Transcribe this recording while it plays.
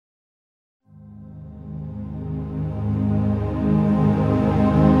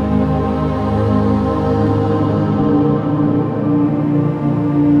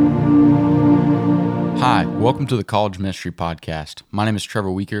Welcome to the College Ministry Podcast. My name is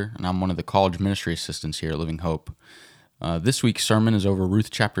Trevor Weaker, and I'm one of the college ministry assistants here at Living Hope. This week's sermon is over Ruth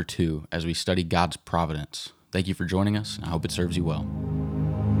chapter 2 as we study God's providence. Thank you for joining us, and I hope it serves you well.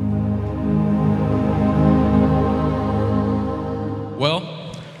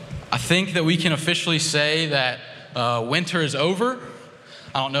 Well, I think that we can officially say that winter is over.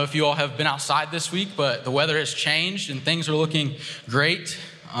 I don't know if you all have been outside this week, but the weather has changed and things are looking great.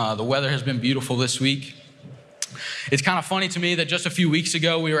 The weather has been beautiful this week. It's kind of funny to me that just a few weeks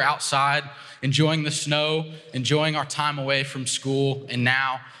ago we were outside enjoying the snow, enjoying our time away from school, and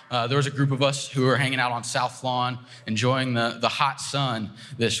now there was a group of us who are hanging out on South Lawn, enjoying the hot sun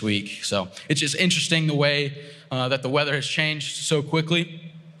this week. So it's just interesting the way that the weather has changed so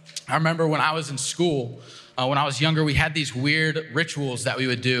quickly. I remember when I was in school, when I was younger, we had these weird rituals that we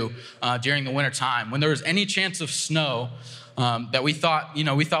would do during the winter time. When there was any chance of snow that we thought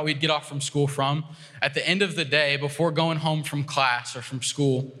we'd get off from school from, at the end of the day, before going home from class or from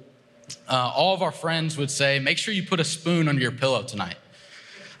school, all of our friends would say, make sure you put a spoon under your pillow tonight.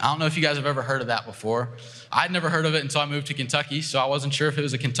 I don't know if you guys have ever heard of that before. I'd never heard of it until I moved to Kentucky, so I wasn't sure if it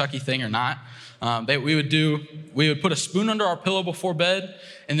was a Kentucky thing or not. We would put a spoon under our pillow before bed,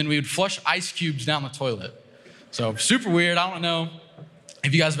 and then we would flush ice cubes down the toilet. So super weird. I don't know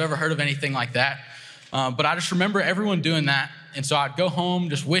if you guys have ever heard of anything like that. But I just remember everyone doing that. And so I'd go home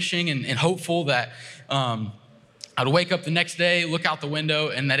just wishing and hopeful that I'd wake up the next day, look out the window,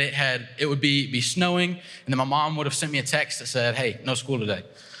 and that it would be snowing. And then my mom would have sent me a text that said, hey, no school today.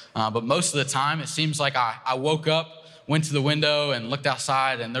 But most of the time, it seems like I woke up, went to the window, and looked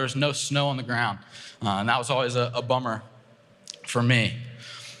outside, and there was no snow on the ground. And that was always a bummer for me.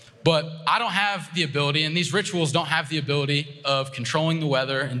 But I don't have the ability, and these rituals don't have the ability of controlling the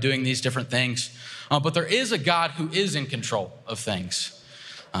weather and doing these different things. But there is a God who is in control of things.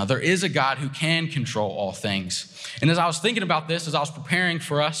 There is a God who can control all things. And as I was thinking about this, as I was preparing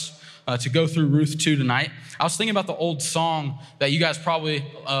for us to go through Ruth 2 tonight, I was thinking about the old song that you guys probably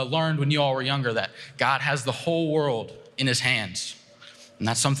learned when you all were younger, that God has the whole world in his hands. And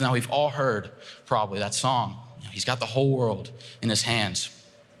that's something that we've all heard, probably, that song. He's got the whole world in his hands.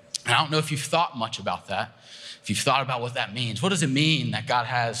 And I don't know if you've thought much about that, if you've thought about what that means. What does it mean that God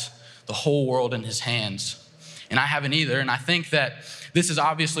has the whole world in his hands? And I haven't either. And I think that this is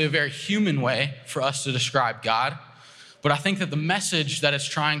obviously a very human way for us to describe God. But I think that the message that it's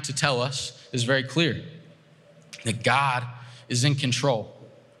trying to tell us is very clear, that God is in control.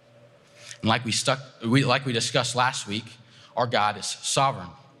 And like we discussed last week, our God is sovereign.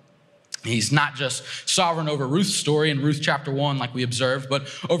 He's not just sovereign over Ruth's story in Ruth chapter 1 like we observed, but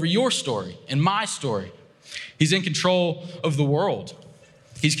over your story and my story. He's in control of the world.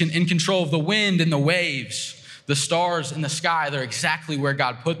 He's in control of the wind and the waves, the stars in the sky. They're exactly where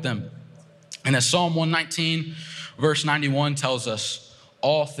God put them. And as Psalm 119 verse 91 tells us,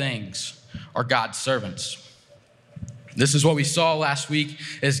 all things are God's servants. This is what we saw last week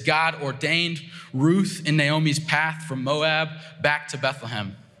as God ordained Ruth and Naomi's path from Moab back to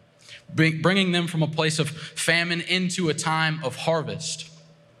Bethlehem, bringing them from a place of famine into a time of harvest.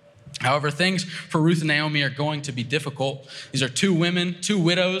 However, things for Ruth and Naomi are going to be difficult. These are two women, two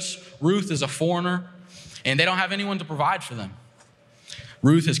widows. Ruth is a foreigner, and they don't have anyone to provide for them.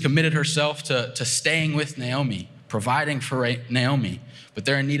 Ruth has committed herself to staying with Naomi, providing for Naomi, but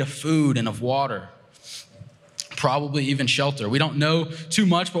they're in need of food and of water, probably even shelter. We don't know too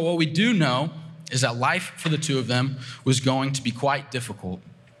much, but what we do know is that life for the two of them was going to be quite difficult.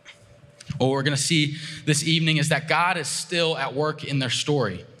 What we're going to see this evening is that God is still at work in their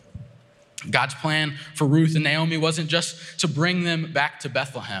story. God's plan for Ruth and Naomi wasn't just to bring them back to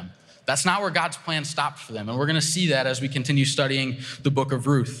Bethlehem. That's not where God's plan stopped for them. And we're going to see that as we continue studying the book of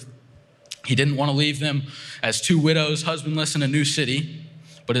Ruth. He didn't want to leave them as two widows, husbandless in a new city,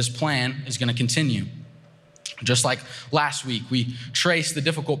 but his plan is going to continue. Just like last week, we traced the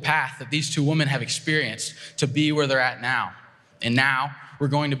difficult path that these two women have experienced to be where they're at now. And now we're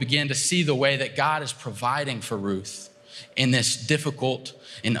going to begin to see the way that God is providing for Ruth in this difficult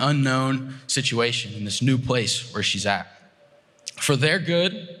and unknown situation, in this new place where she's at. For their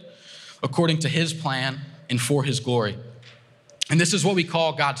good, according to his plan, and for his glory. And this is what we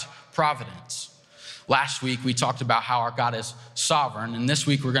call God's providence. Last week, we talked about how our God is sovereign, and this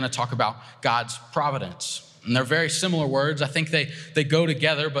week we're going to talk about God's providence. And they're very similar words. I think they go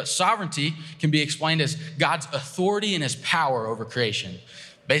together, but sovereignty can be explained as God's authority and his power over creation.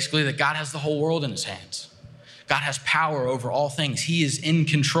 Basically, that God has the whole world in his hands. God has power over all things. He is in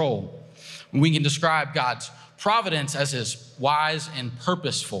control. We can describe God's providence as his wise and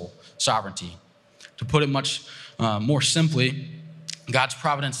purposeful sovereignty. To put it much more simply, God's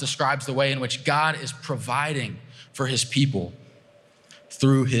providence describes the way in which God is providing for his people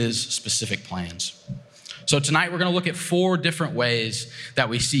through his specific plans. So tonight we're going to look at 4 different ways that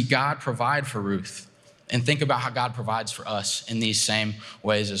we see God provide for Ruth and think about how God provides for us in these same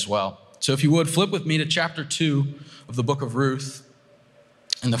ways as well. So if you would, flip with me to chapter 2 of the book of Ruth.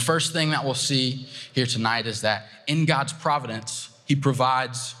 And the first thing that we'll see here tonight is that in God's providence, he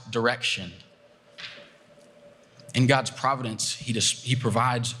provides direction. In God's providence, he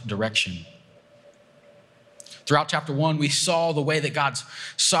provides direction. Throughout chapter 1, we saw the way that God's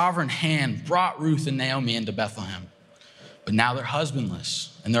sovereign hand brought Ruth and Naomi into Bethlehem. But now they're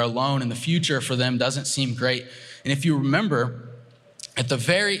husbandless and they're alone, and the future for them doesn't seem great. And if you remember, at the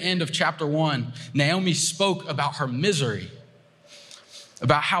very end of chapter 1, Naomi spoke about her misery,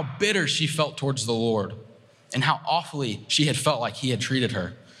 about how bitter she felt towards the Lord and how awfully she had felt like he had treated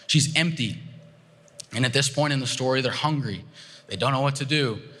her. She's empty. And at this point in the story, they're hungry. They don't know what to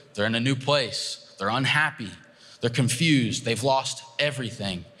do. They're in a new place. They're unhappy. They're confused. They've lost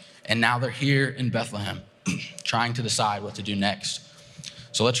everything. And now they're here in Bethlehem trying to decide what to do next.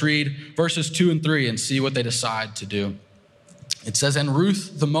 So let's read verses 2 and 3 and see what they decide to do. It says, "And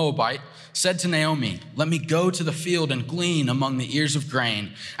Ruth the Moabite said to Naomi, 'Let me go to the field and glean among the ears of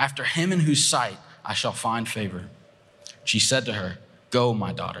grain after him in whose sight I shall find favor.' She said to her, 'Go,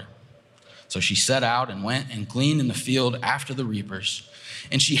 my daughter.' So she set out and went and gleaned in the field after the reapers.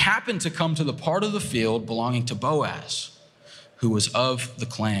 And she happened to come to the part of the field belonging to Boaz, who was of the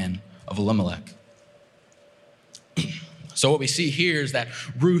clan of Elimelech." So what we see here is that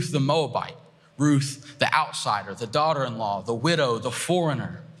Ruth the Moabite, Ruth the outsider, the daughter-in-law, the widow, the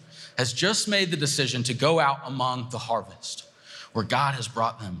foreigner, has just made the decision to go out among the harvest where God has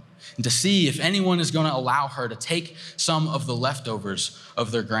brought them and to see if anyone is going to allow her to take some of the leftovers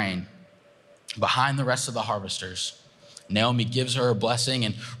of their grain behind the rest of the harvesters. Naomi gives her a blessing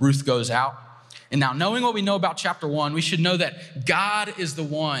and Ruth goes out. And now, knowing what we know about chapter 1, we should know that God is the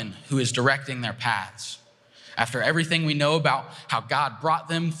one who is directing their paths. After everything we know about how God brought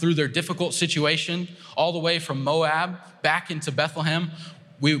them through their difficult situation, all the way from Moab back into Bethlehem,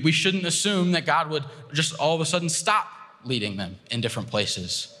 we shouldn't assume that God would just all of a sudden stop leading them in different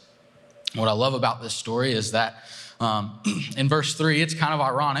places. What I love about this story is that in verse 3, it's kind of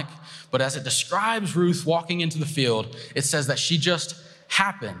ironic, but as it describes Ruth walking into the field, it says that she just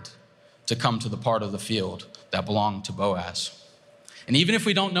happened to come to the part of the field that belonged to Boaz. And even if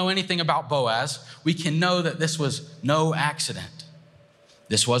we don't know anything about Boaz, we can know that this was no accident.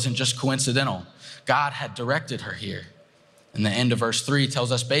 This wasn't just coincidental. God had directed her here. And the end of verse 3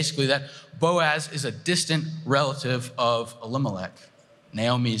 tells us basically that Boaz is a distant relative of Elimelech,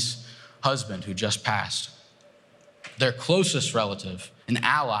 Naomi's husband who just passed. Their closest relative, an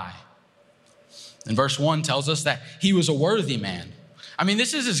ally. And verse 1 tells us that he was a worthy man. I mean,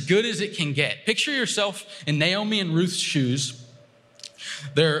 this is as good as it can get. Picture yourself in Naomi and Ruth's shoes.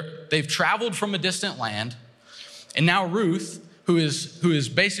 They've traveled from a distant land, and now Ruth, who is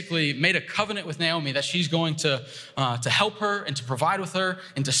basically made a covenant with Naomi that she's going to help her and to provide with her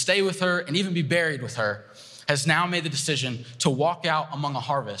and to stay with her and even be buried with her, has now made the decision to walk out among a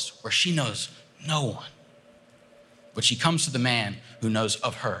harvest where she knows no one. But she comes to the man who knows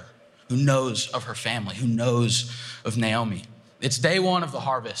of her, who knows of her family, who knows of Naomi. It's day 1 of the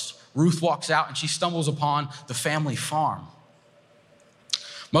harvest. Ruth walks out and she stumbles upon the family farm.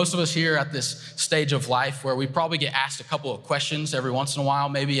 Most of us here at this stage of life where we probably get asked a couple of questions every once in a while,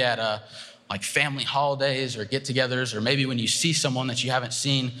 maybe at like family holidays or get-togethers, or maybe when you see someone that you haven't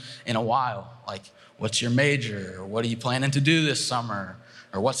seen in a while, like, what's your major? Or what are you planning to do this summer?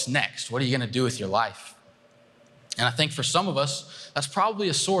 Or what's next? What are you going to do with your life? And I think for some of us, that's probably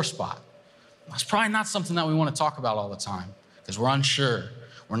a sore spot. That's probably not something that we want to talk about all the time because we're unsure.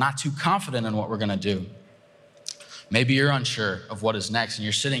 We're not too confident in what we're going to do. Maybe you're unsure of what is next and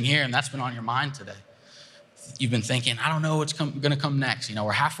you're sitting here and that's been on your mind today. You've been thinking, I don't know what's going to come next. You know,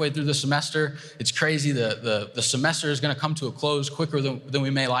 we're halfway through the semester. It's crazy. The semester is going to come to a close quicker than we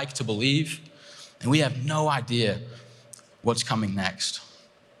may like to believe. And we have no idea what's coming next.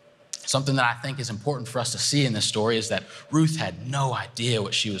 Something that I think is important for us to see in this story is that Ruth had no idea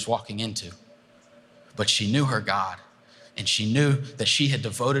what she was walking into, but she knew her God, and she knew that she had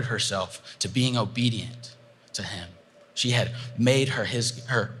devoted herself to being obedient to him. She had made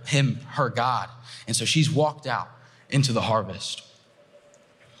him her God, and so she's walked out into the harvest.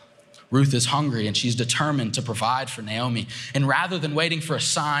 Ruth is hungry, and she's determined to provide for Naomi, and rather than waiting for a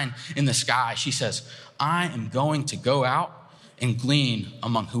sign in the sky, she says, I am going to go out and glean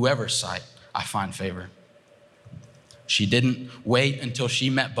among whoever's sight I find favor. She didn't wait until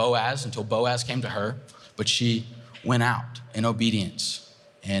she met Boaz, until Boaz came to her, but she went out in obedience.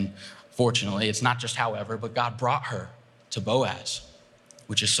 And fortunately, it's not just however, but God brought her to Boaz,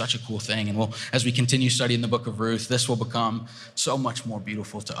 which is such a cool thing. And as we continue studying the book of Ruth, this will become so much more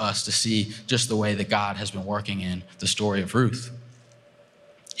beautiful to us to see just the way that God has been working in the story of Ruth.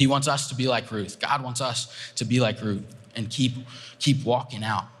 He wants us to be like Ruth. God wants us to be like Ruth and keep walking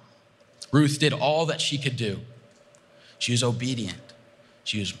out. Ruth did all that she could do. She was obedient.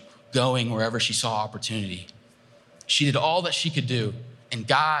 She was going wherever she saw opportunity. She did all that she could do, and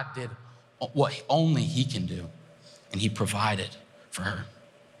God did what only he can do, and he provided for her.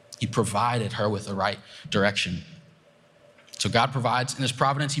 He provided her with the right direction. So God provides, in his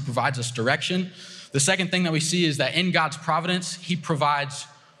providence, he provides us direction. The second thing that we see is that in God's providence, he provides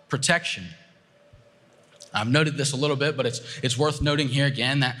protection. I've noted this a little bit, but it's worth noting here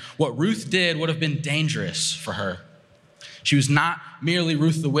again that what Ruth did would have been dangerous for her. She was not merely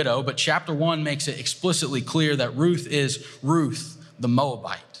Ruth the widow, but chapter 1 makes it explicitly clear that Ruth is Ruth the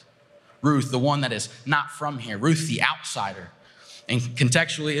Moabite. Ruth, the one that is not from here. Ruth, the outsider. And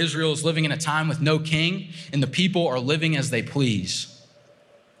contextually, Israel is living in a time with no king, and the people are living as they please.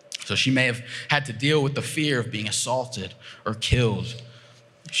 So she may have had to deal with the fear of being assaulted or killed.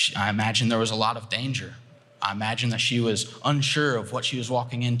 I imagine there was a lot of danger. I imagine that she was unsure of what she was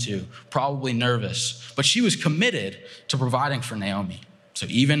walking into, probably nervous, but she was committed to providing for Naomi. So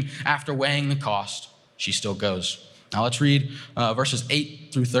even after weighing the cost, she still goes. Now let's read verses 8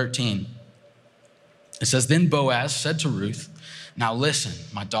 through 13. It says, "Then Boaz said to Ruth, 'Now listen,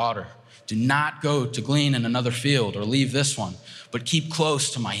 my daughter, do not go to glean in another field or leave this one, but keep close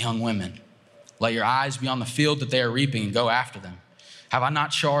to my young women. Let your eyes be on the field that they are reaping and go after them. Have I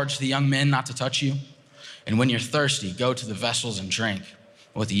not charged the young men not to touch you? And when you're thirsty, go to the vessels and drink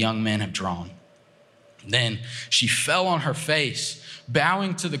what the young men have drawn.' Then she fell on her face,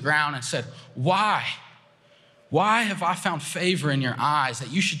 bowing to the ground, and said, 'Why have I found favor in your eyes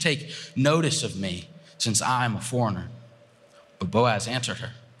that you should take notice of me, since I am a foreigner?' But Boaz answered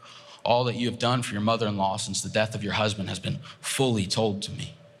her, 'All that you have done for your mother-in-law since the death of your husband has been fully told to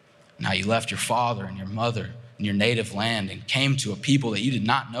me. Now you left your father and your mother and your native land and came to a people that you did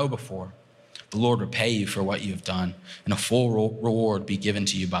not know before. The Lord repay you for what you have done, and a full reward be given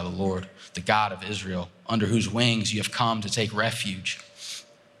to you by the Lord, the God of Israel, under whose wings you have come to take refuge.'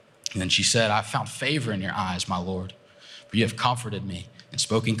 And then she said, 'I have found favor in your eyes, my Lord, for you have comforted me and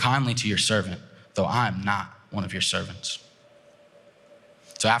spoken kindly to your servant, though I am not one of your servants.'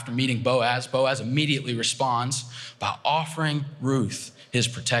 So after meeting Boaz, Boaz immediately responds by offering Ruth his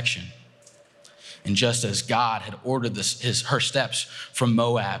protection. And just as God had ordered her steps from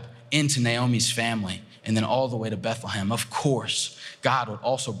Moab into Naomi's family and then all the way to Bethlehem, of course, God would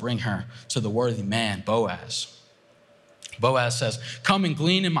also bring her to the worthy man, Boaz. Boaz says, 'Come and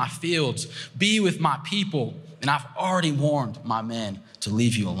glean in my fields, be with my people, and I've already warned my men to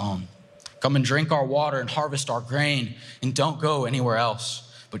leave you alone. Come and drink our water and harvest our grain, and don't go anywhere else,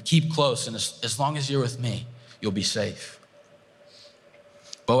 but keep close, and as long as you're with me, you'll be safe.'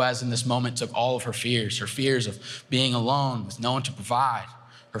 Boaz in this moment took all of her fears of being alone with no one to provide,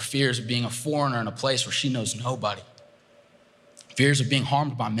 her fears of being a foreigner in a place where she knows nobody, fears of being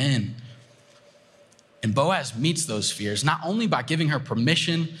harmed by men. And Boaz meets those fears, not only by giving her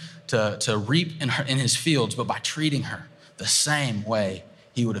permission to reap in his fields, but by treating her the same way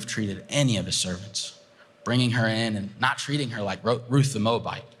he would have treated any of his servants, bringing her in and not treating her like Ruth the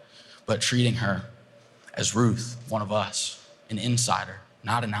Moabite, but treating her as Ruth, one of us, an insider,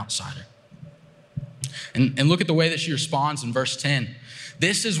 not an outsider. And look at the way that she responds in verse 10.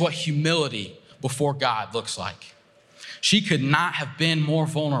 This is what humility before God looks like. She could not have been more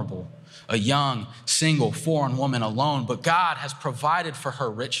vulnerable, a young, single, foreign woman alone, but God has provided for her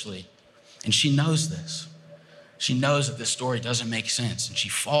richly. And she knows this. She knows that this story doesn't make sense, and she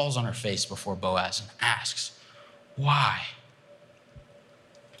falls on her face before Boaz and asks, why?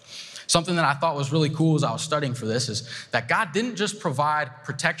 Something that I thought was really cool as I was studying for this is that God didn't just provide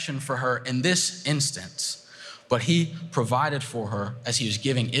protection for her in this instance, but he provided for her as he was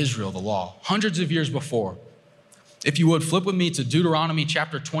giving Israel the law hundreds of years before. If you would, flip with me to Deuteronomy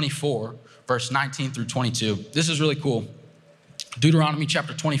chapter 24, verse 19 through 22. This is really cool. Deuteronomy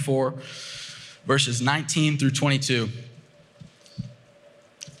chapter 24, verses 19 through 22.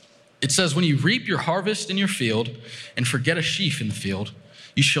 It says, when you reap your harvest in your field and forget a sheaf in the field,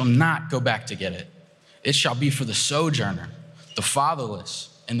 you shall not go back to get it. It shall be for the sojourner, the fatherless,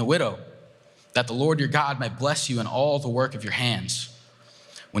 and the widow, that the Lord your God may bless you in all the work of your hands.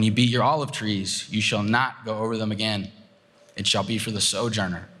 When you beat your olive trees, you shall not go over them again. It shall be for the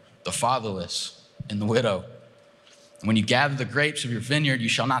sojourner, the fatherless, and the widow, When you gather the grapes of your vineyard, you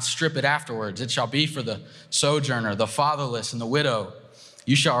shall not strip it afterwards. It shall be for the sojourner, the fatherless, and the widow.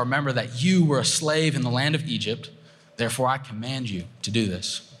 You shall remember that you were a slave in the land of Egypt. Therefore, I command you to do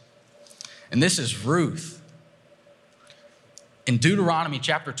this. And this is Ruth. In Deuteronomy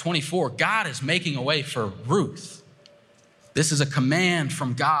chapter 24, God is making a way for Ruth. This is a command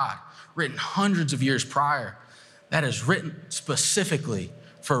from God written hundreds of years prior that is written specifically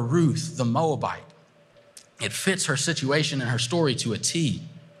for Ruth, the Moabite. It fits her situation and her story to a T.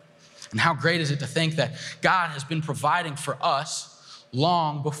 And how great is it to think that God has been providing for us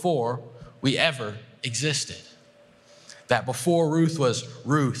long before we ever existed. That before Ruth was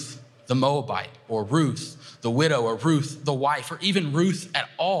Ruth, the Moabite, or Ruth, the widow, or Ruth, the wife, or even Ruth at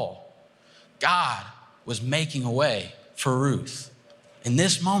all, God was making a way for Ruth. In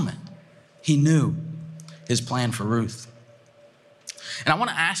this moment, he knew his plan for Ruth. And I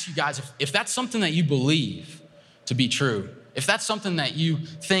want to ask you guys, if that's something that you believe to be true, if that's something that you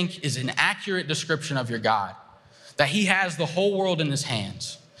think is an accurate description of your God, that he has the whole world in his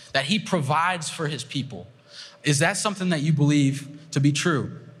hands, that he provides for his people, is that something that you believe to be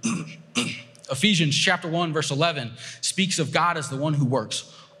true? Ephesians chapter 1, verse 11 speaks of God as the one who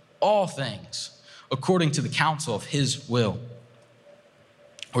works all things according to the counsel of his will.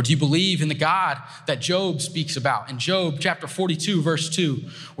 Or do you believe in the God that Job speaks about? In Job chapter 42, verse 2,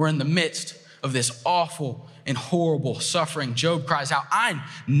 we're in the midst of this awful and horrible suffering. Job cries out, I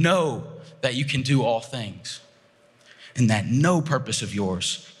know that you can do all things and that no purpose of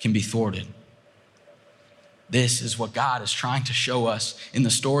yours can be thwarted. This is what God is trying to show us in the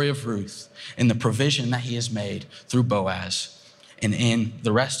story of Ruth, in the provision that he has made through Boaz, and in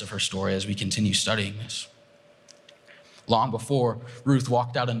the rest of her story as we continue studying this. Long before Ruth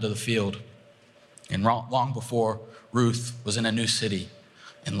walked out into the field, and long before Ruth was in a new city,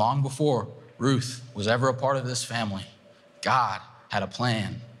 and long before Ruth was ever a part of this family, God had a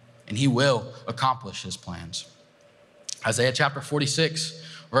plan, and he will accomplish his plans. Isaiah chapter 46,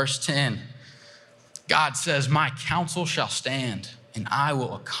 verse 10, God says, my counsel shall stand, and I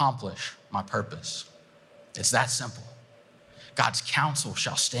will accomplish my purpose. It's that simple. God's counsel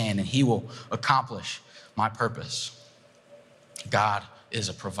shall stand, and he will accomplish my purpose. God is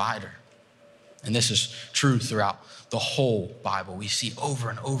a provider. And this is true throughout the whole Bible. We see over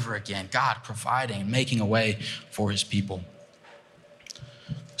and over again God providing and making a way for his people.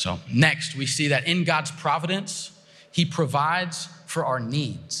 So next, we see that in God's providence, he provides for our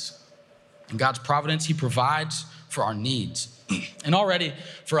needs. In God's providence, he provides for our needs. And already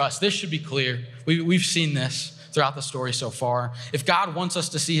for us, this should be clear. We've seen this throughout the story so far. If God wants us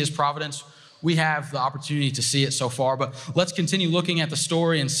to see his providence, we have the opportunity to see it so far, but let's continue looking at the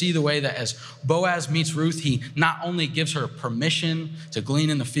story and see the way that as Boaz meets Ruth, he not only gives her permission to glean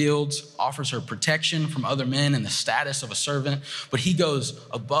in the fields, offers her protection from other men and the status of a servant, but he goes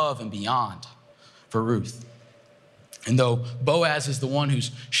above and beyond for Ruth. And though Boaz is the one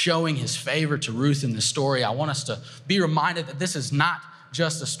who's showing his favor to Ruth in this story, I want us to be reminded that this is not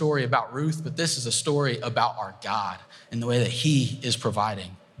just a story about Ruth, but this is a story about our God and the way that he is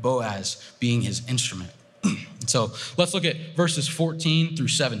providing, Boaz being his instrument. So let's look at verses 14 through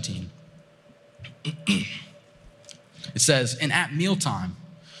 17. It says, and at mealtime,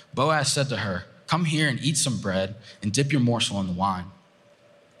 Boaz said to her, come here and eat some bread and dip your morsel in the wine.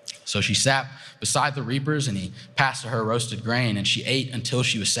 So she sat beside the reapers, and he passed to her roasted grain, and she ate until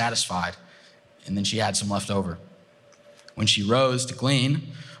she was satisfied, and then she had some left over. When she rose to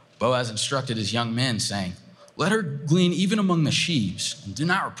glean, Boaz instructed his young men, saying, let her glean even among the sheaves, and do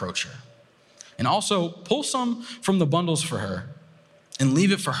not reproach her. And also pull some from the bundles for her, and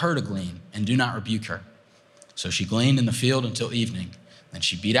leave it for her to glean, and do not rebuke her. So she gleaned in the field until evening. Then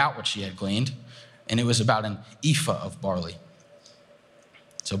she beat out what she had gleaned, and it was about an ephah of barley.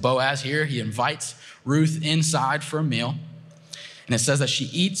 So Boaz here, he invites Ruth inside for a meal. And it says that she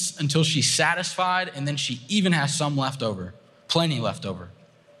eats until she's satisfied, and then she even has some left over, plenty left over.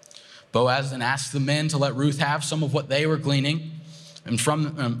 Boaz then asks the men to let Ruth have some of what they were gleaning and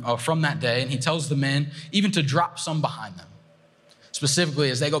from that day. And he tells the men even to drop some behind them,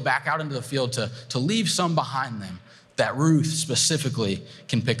 specifically as they go back out into the field to leave some behind them that Ruth specifically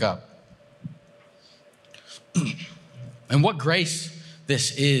can pick up. And what grace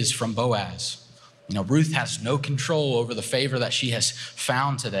this is from Boaz. You know, Ruth has no control over the favor that she has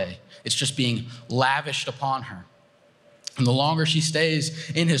found today. It's just being lavished upon her. And the longer she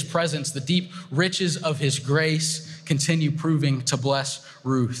stays in his presence, the deep riches of his grace continue proving to bless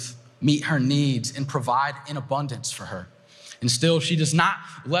Ruth, meet her needs, and provide in abundance for her. And still, she does not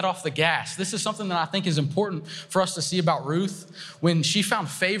let off the gas. This is something that I think is important for us to see about Ruth. When she found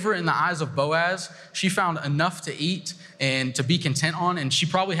favor in the eyes of Boaz, she found enough to eat and to be content on, and she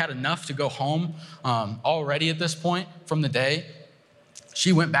probably had enough to go home already at this point from the day.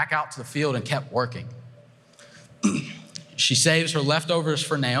 She went back out to the field and kept working. She saves her leftovers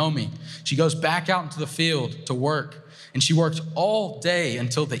for Naomi. She goes back out into the field to work, and she worked all day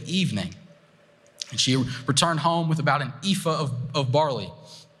until the evening. And she returned home with about an ephah of barley.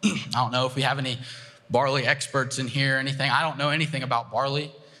 I don't know if we have any barley experts in here or anything. I don't know anything about barley,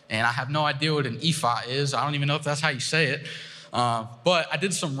 and I have no idea what an ephah is. I don't even know if that's how you say it. But I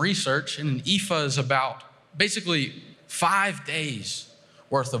did some research, and an ephah is about basically 5 days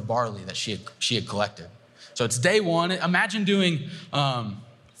worth of barley that she had collected. So it's day one. Imagine doing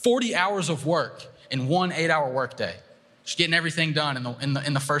 40 hours of work in one 8-hour workday. Just getting everything done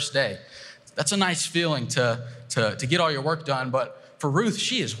in the first day. That's a nice feeling to get all your work done. But for Ruth,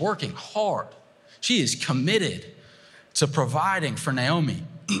 she is working hard. She is committed to providing for Naomi.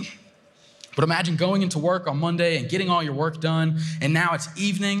 But imagine going into work on Monday and getting all your work done, and now it's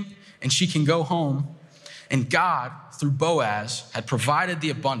evening and she can go home. And God, through Boaz, had provided the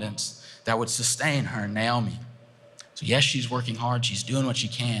abundance that would sustain her and Naomi. So yes, she's working hard, she's doing what she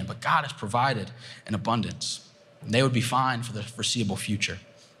can, but God has provided an abundance. And they would be fine for the foreseeable future.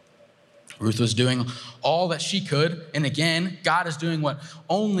 Ruth was doing all that she could, and again, God is doing what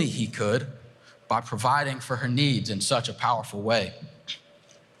only he could by providing for her needs in such a powerful way.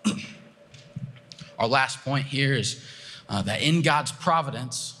 Our last point here is that in God's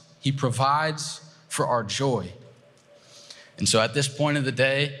providence, he provides for our joy. And so at this point of the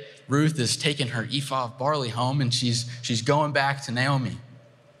day, Ruth is taking her ephah of barley home, and she's going back to Naomi.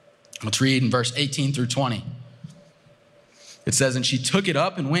 Let's read in verse 18 through 20. It says, "And she took it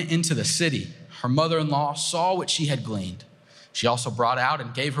up and went into the city. Her mother-in-law saw what she had gleaned. She also brought out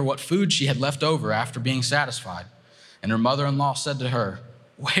and gave her what food she had left over after being satisfied. And her mother-in-law said to her,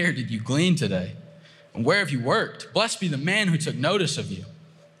 'Where did you glean today? And where have you worked? Blessed be the man who took notice of you.'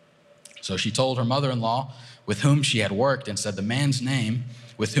 So she told her mother-in-law with whom she had worked and said, 'The man's name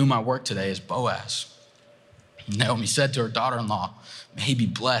with whom I work today is Boaz.' Naomi said to her daughter-in-law, 'May he be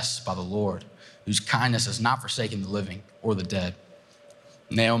blessed by the Lord, whose kindness has not forsaken the living or the dead.'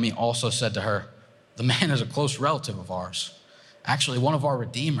 Naomi also said to her, 'The man is a close relative of ours, actually one of our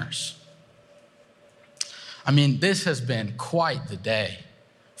redeemers.'" I mean, this has been quite the day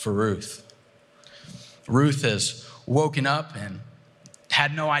for Ruth. Ruth has woken up and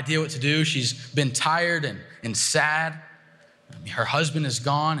had no idea what to do. She's been tired and sad. Her husband is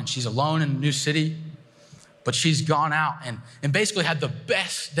gone and she's alone in a new city. But she's gone out and basically had the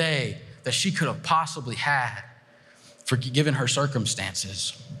best day that she could have possibly had for given her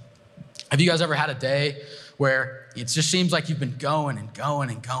circumstances. Have you guys ever had a day where it just seems like you've been going and going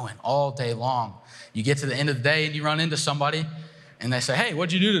and going all day long? You get to the end of the day and you run into somebody and they say, "Hey,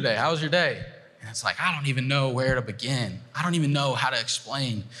 what'd you do today? How was your day?" And it's like, I don't even know where to begin. I don't even know how to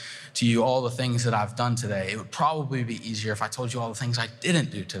explain to you all the things that I've done today. It would probably be easier if I told you all the things I didn't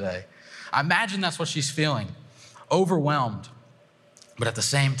do today. I imagine that's what she's feeling, overwhelmed. But at the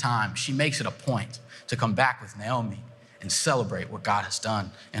same time, she makes it a point to come back with Naomi and celebrate what God has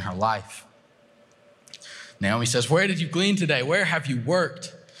done in her life. Naomi says, "Where did you glean today? Where have you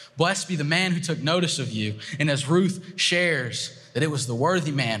worked? Blessed be the man who took notice of you." And as Ruth shares that it was the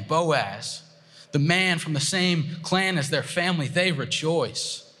worthy man, Boaz, the man from the same clan as their family, they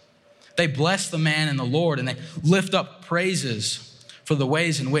rejoice. They bless the man in the Lord, and they lift up praises for the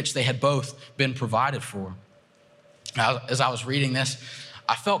ways in which they had both been provided for. As I was reading this,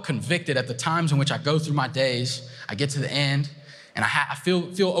 I felt convicted at the times in which I go through my days. I get to the end, and I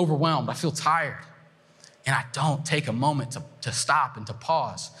feel overwhelmed. I feel tired. And I don't take a moment to stop and to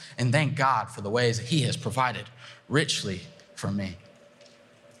pause and thank God for the ways that he has provided richly for me.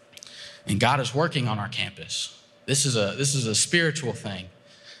 And God is working on our campus. This is a spiritual thing.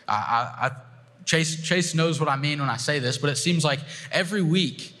 Chase knows what I mean when I say this, but it seems like every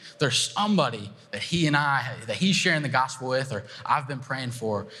week there's somebody that he's sharing the gospel with, or I've been praying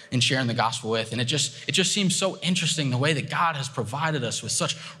for and sharing the gospel with. And it just seems so interesting the way that God has provided us with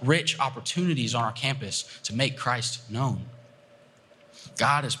such rich opportunities on our campus to make Christ known.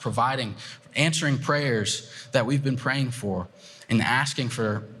 God is providing, answering prayers that we've been praying for and asking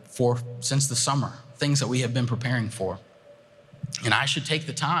for since the summer, things that we have been preparing for. And I should take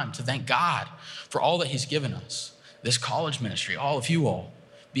the time to thank God for all that he's given us. This college ministry, all of you all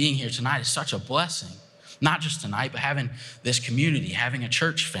being here tonight is such a blessing. Not just tonight, but having this community, having a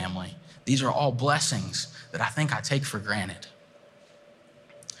church family. These are all blessings that I think I take for granted.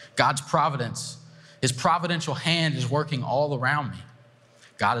 God's providence His providential hand is working all around me.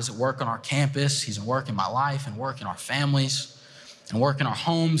 God is at work on our campus. He's at work in my life and work in our families and work in our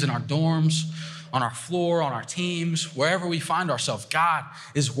homes, in our dorms, on our floor, on our teams, wherever we find ourselves. God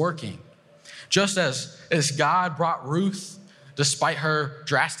is working. Just as God brought Ruth, despite her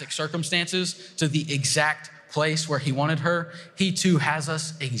drastic circumstances, to the exact place where he wanted her, he too has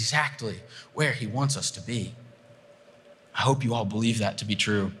us exactly where he wants us to be. I hope you all believe that to be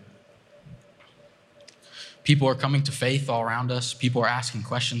true. People are coming to faith all around us. People are asking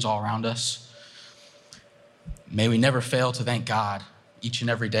questions all around us. May we never fail to thank God each and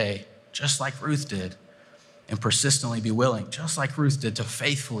every day, just like Ruth did, and persistently be willing, just like Ruth did, to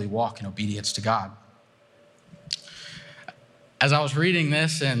faithfully walk in obedience to God. As I was reading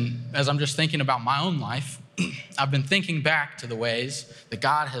this and as I'm just thinking about my own life, I've been thinking back to the ways that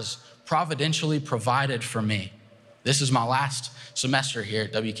God has providentially provided for me. This is my last semester here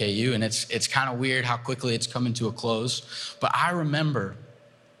at WKU, and it's kind of weird how quickly it's coming to a close. But I remember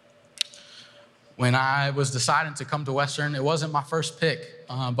when I was deciding to come to Western, it wasn't my first pick,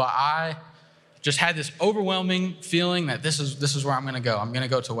 but I just had this overwhelming feeling that this is where I'm going to go. I'm going to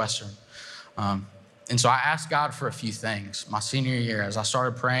go to Western. And so I asked God for a few things. My senior year, as I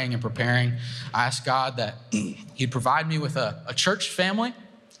started praying and preparing, I asked God that he'd provide me with a church family.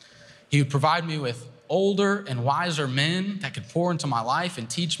 He would provide me with older and wiser men that could pour into my life and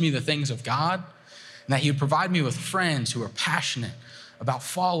teach me the things of God, and that he would provide me with friends who are passionate about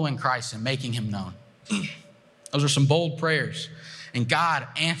following Christ and making him known. Those are some bold prayers, and God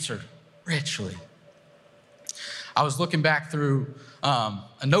answered richly. I was looking back through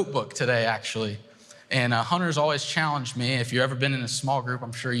a notebook today, actually, and Hunter's always challenged me. If you've ever been in a small group,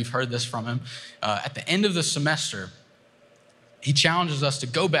 I'm sure you've heard this from him. At the end of the semester, he challenges us to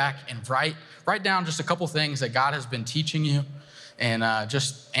go back and write down just a couple things that God has been teaching you, and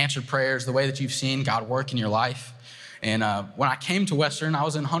just answered prayers, the way that you've seen God work in your life. And when I came to Western, I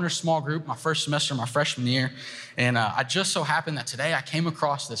was in Hunter's small group my first semester, my freshman year. And I just so happened that today I came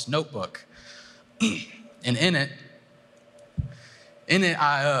across this notebook. And in it,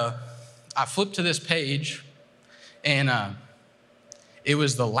 I flipped to this page, and it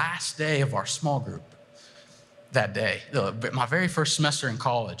was the last day of our small group that day, my very first semester in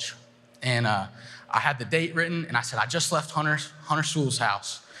college. And I had the date written, and I said, I just left Hunter Sewell's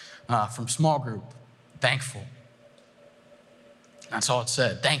house from small group, thankful. That's all it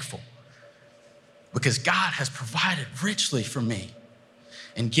said, thankful. Because God has provided richly for me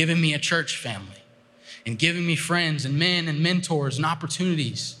and given me a church family and given me friends and men and mentors and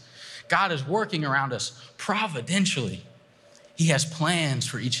opportunities. God is working around us providentially. He has plans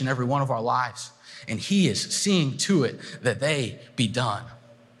for each and every one of our lives, and he is seeing to it that they be done.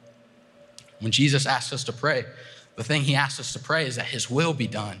 When Jesus asked us to pray, the thing he asked us to pray is that his will be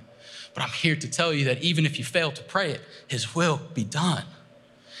done. But I'm here to tell you that even if you fail to pray it, his will be done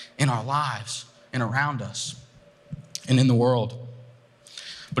in our lives and around us and in the world.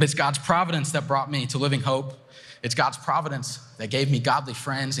 But it's God's providence that brought me to Living Hope. It's God's providence that gave me godly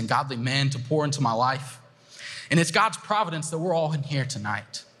friends and godly men to pour into my life. And it's God's providence that we're all in here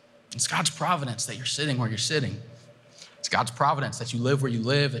tonight. It's God's providence that you're sitting where you're sitting. It's God's providence that you live where you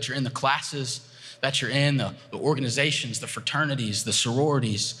live, that you're in the classes that you're in, the organizations, the fraternities, the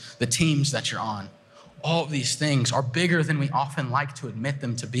sororities, the teams that you're on. All of these things are bigger than we often like to admit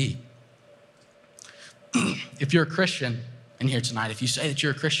them to be. If you're a Christian in here tonight, if you say that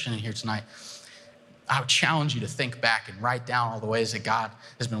you're a Christian in here tonight, I would challenge you to think back and write down all the ways that God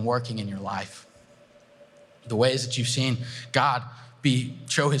has been working in your life. The ways that you've seen God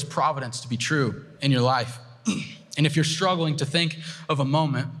show his providence to be true in your life. And if you're struggling to think of a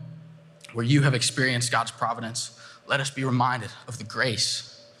moment where you have experienced God's providence, let us be reminded of the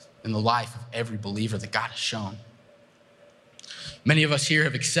grace in the life of every believer that God has shown. Many of us here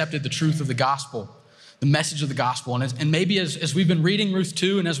have accepted the truth of the gospel, the message of the gospel. And maybe as we've been reading Ruth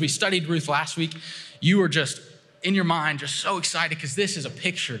 2 and as we studied Ruth last week, you are just in your mind just so excited because this is a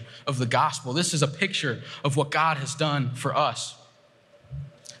picture of the gospel. This is a picture of what God has done for us,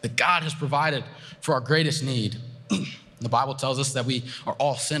 that God has provided for our greatest need. The Bible tells us that we are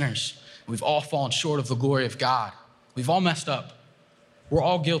all sinners. We've all fallen short of the glory of God. We've all messed up. We're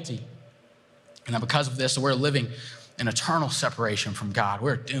all guilty. And that because of this, we're living in eternal separation from God.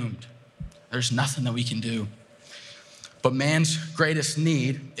 We're doomed. There's nothing that we can do. But man's greatest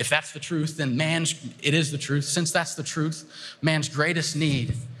need, if that's the truth, then it is the truth. Since that's the truth, man's greatest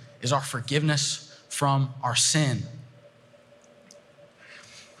need is our forgiveness from our sin.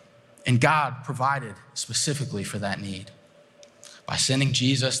 And God provided specifically for that need. By sending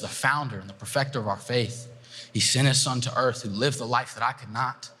Jesus, the founder and the perfecter of our faith, he sent his son to earth who lived the life that I could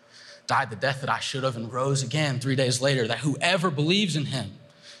not, died the death that I should have, and rose again 3 days later, that whoever believes in him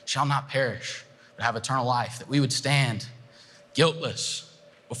shall not perish, but have eternal life, that we would stand guiltless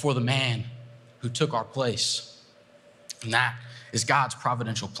before the man who took our place. And that is God's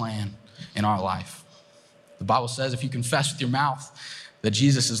providential plan in our life. The Bible says if you confess with your mouth that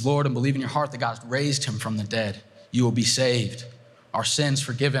Jesus is Lord and believe in your heart that God raised him from the dead, you will be saved, our sins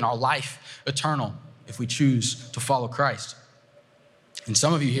forgiven, our life eternal, if we choose to follow Christ. And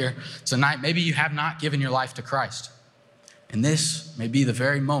some of you here tonight, maybe you have not given your life to Christ. And this may be the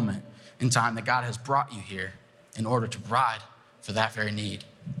very moment in time that God has brought you here in order to provide for that very need.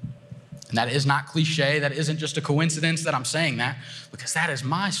 And that is not cliche. That isn't just a coincidence that I'm saying that, because that is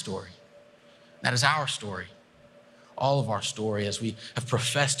my story. That is our story. All of our story as we have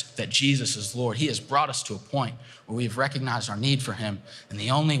professed that Jesus is Lord. He has brought us to a point where we've recognized our need for him. And the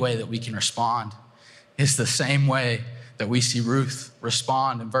only way that we can respond is the same way that we see Ruth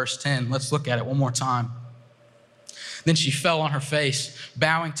respond in verse 10. Let's look at it one more time. Then she fell on her face,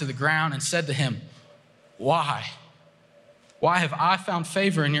 bowing to the ground, and said to him, "Why? Why have I found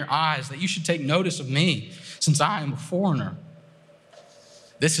favor in your eyes that you should take notice of me, since I am a foreigner?"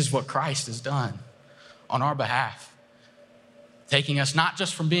 This is what Christ has done on our behalf, taking us not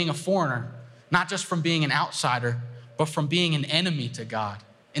just from being a foreigner, not just from being an outsider, but from being an enemy to God,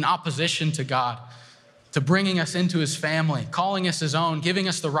 in opposition to God, to bringing us into his family, calling us his own, giving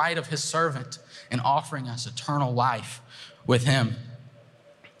us the right of his servant, and offering us eternal life with him.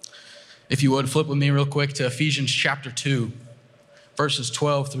 If you would, flip with me real quick to Ephesians chapter 2, verses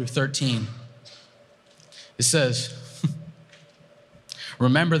 12 through 13. It says,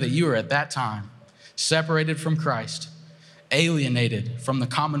 "Remember that you were at that time separated from Christ, alienated from the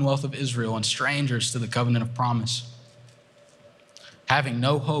commonwealth of Israel, and strangers to the covenant of promise, having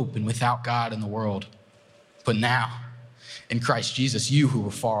no hope and without God in the world. But now, in Christ Jesus, you who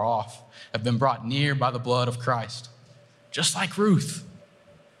were far off have been brought near by the blood of Christ." Just like Ruth.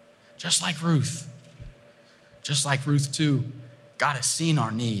 Just like Ruth. Just like Ruth too, God has seen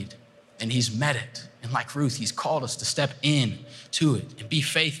our need and he's met it. And like Ruth, he's called us to step in to it and be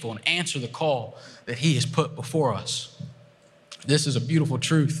faithful and answer the call that he has put before us. This is a beautiful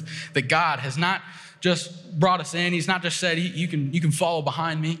truth that God has not just brought us in. He's not just said, you can follow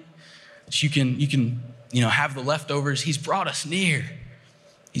behind me, that you can have the leftovers. He's brought us near.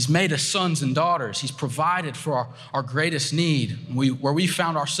 He's made us sons and daughters. He's provided for our greatest need. Where we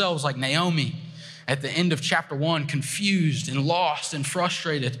found ourselves like Naomi at the end of chapter 1, confused and lost and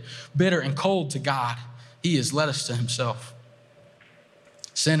frustrated, bitter and cold to God, he has led us to himself.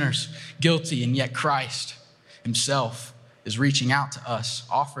 Sinners, guilty, and yet Christ himself is reaching out to us,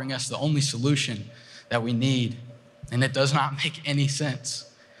 offering us the only solution that we need. And it does not make any sense.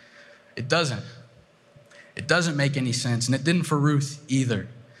 It doesn't. It doesn't make any sense. And it didn't for Ruth either.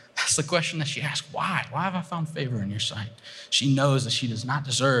 That's the question that she asked. Why? Why have I found favor in your sight? She knows that she does not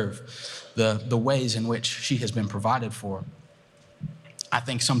deserve the ways in which she has been provided for. I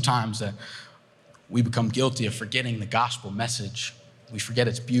think sometimes that we become guilty of forgetting the gospel message. We forget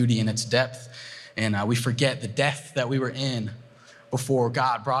its beauty and its depth. And we forget the depth that we were in before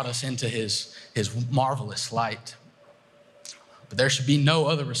God brought us into his marvelous light. But there should be no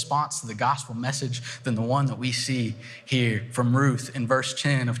other response to the gospel message than the one that we see here from Ruth in verse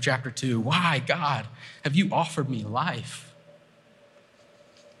 10 of chapter 2. "Why, God, have you offered me life?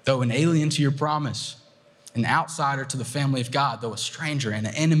 Though an alien to your promise, an outsider to the family of God, though a stranger and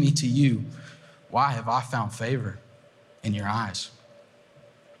an enemy to you, why have I found favor in your eyes?"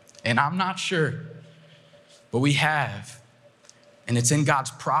 And I'm not sure, but we have. And it's in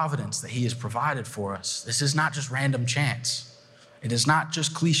God's providence that he has provided for us. This is not just random chance. It is not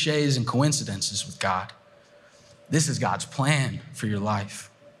just cliches and coincidences with God. This is God's plan for your life.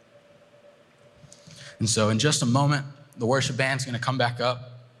 And so in just a moment, the worship band's going to come back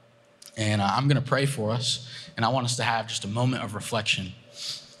up, and I'm going to pray for us, and I want us to have just a moment of reflection.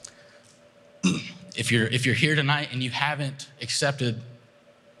 If you're here tonight and you haven't accepted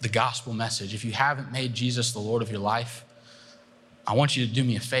the gospel message, if you haven't made Jesus the Lord of your life, I want you to do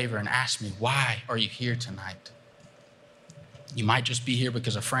me a favor and ask me, why are you here tonight? You might just be here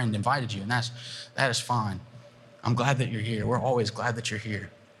because a friend invited you, and that is fine. I'm glad that you're here. We're always glad that you're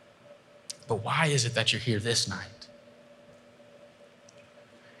here. But why is it that you're here this night?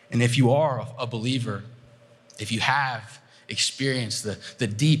 And if you are a believer, if you have experienced the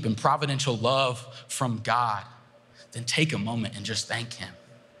deep and providential love from God, then take a moment and just thank him.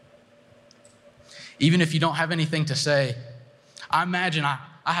 Even if you don't have anything to say, I imagine I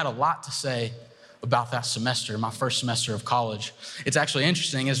had a lot to say about that semester, my first semester of college. It's actually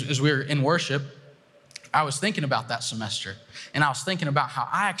interesting, as we were in worship, I was thinking about that semester, and I was thinking about how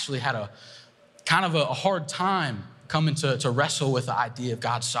I actually had a kind of a hard time coming to wrestle with the idea of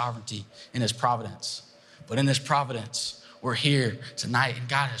God's sovereignty and his providence. But in this providence, we're here tonight, and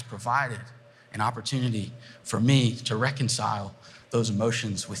God has provided an opportunity for me to reconcile those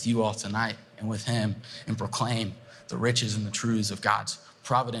emotions with you all tonight and with him, and proclaim the riches and the truths of God's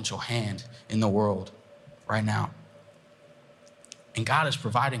providential hand in the world right now. And God is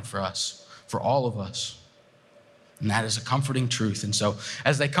providing for us, for all of us. And that is a comforting truth. And so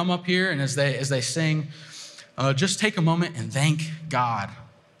as they come up here and as they sing, just take a moment and thank God.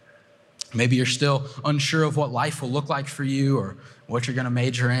 Maybe you're still unsure of what life will look like for you, or what you're going to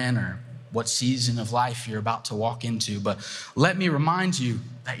major in, or what season of life you're about to walk into. But let me remind you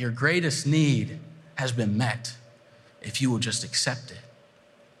that your greatest need has been met if you will just accept it.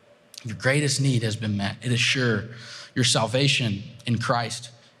 Your greatest need has been met. It is sure. Your salvation in Christ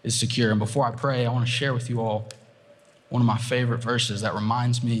is secure. And before I pray, I want to share with you all one of my favorite verses that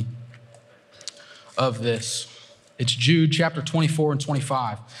reminds me of this. It's Jude chapter 24 and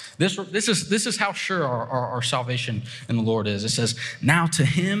 25. This is how sure our salvation in the Lord is. It says, now to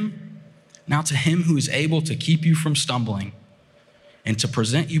him who is able to keep you from stumbling and to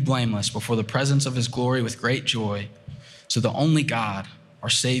present you blameless before the presence of his glory with great joy, to the only God, our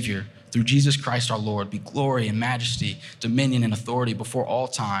Savior, through Jesus Christ our Lord, be glory and majesty, dominion and authority before all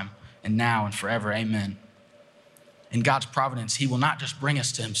time and now and forever. Amen. In God's providence, he will not just bring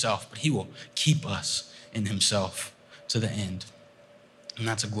us to himself, but he will keep us in himself to the end. And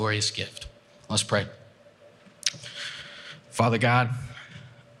that's a glorious gift. Let's pray. Father God,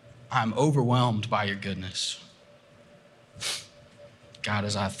 I'm overwhelmed by your goodness. God,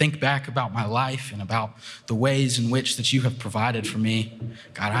 as I think back about my life and about the ways in which that you have provided for me,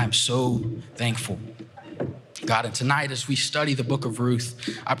 God, I am so thankful. God, and tonight as we study the book of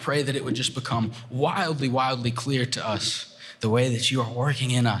Ruth, I pray that it would just become wildly, wildly clear to us the way that you are working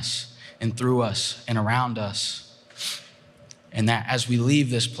in us and through us and around us. And that as we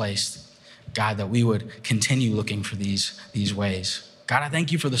leave this place, God, that we would continue looking for these ways. God, I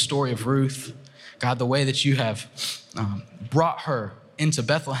thank you for the story of Ruth. God, the way that you have brought her into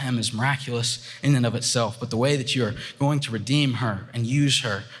Bethlehem is miraculous in and of itself, but the way that you're going to redeem her and use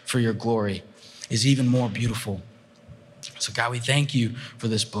her for your glory is even more beautiful. So God, we thank you for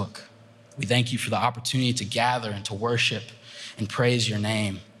this book. We thank you for the opportunity to gather and to worship and praise your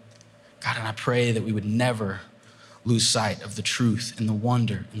name. God, and I pray that we would never lose sight of the truth and the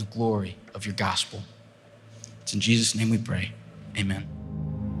wonder and the glory of your gospel. It's in Jesus' name we pray. Amen.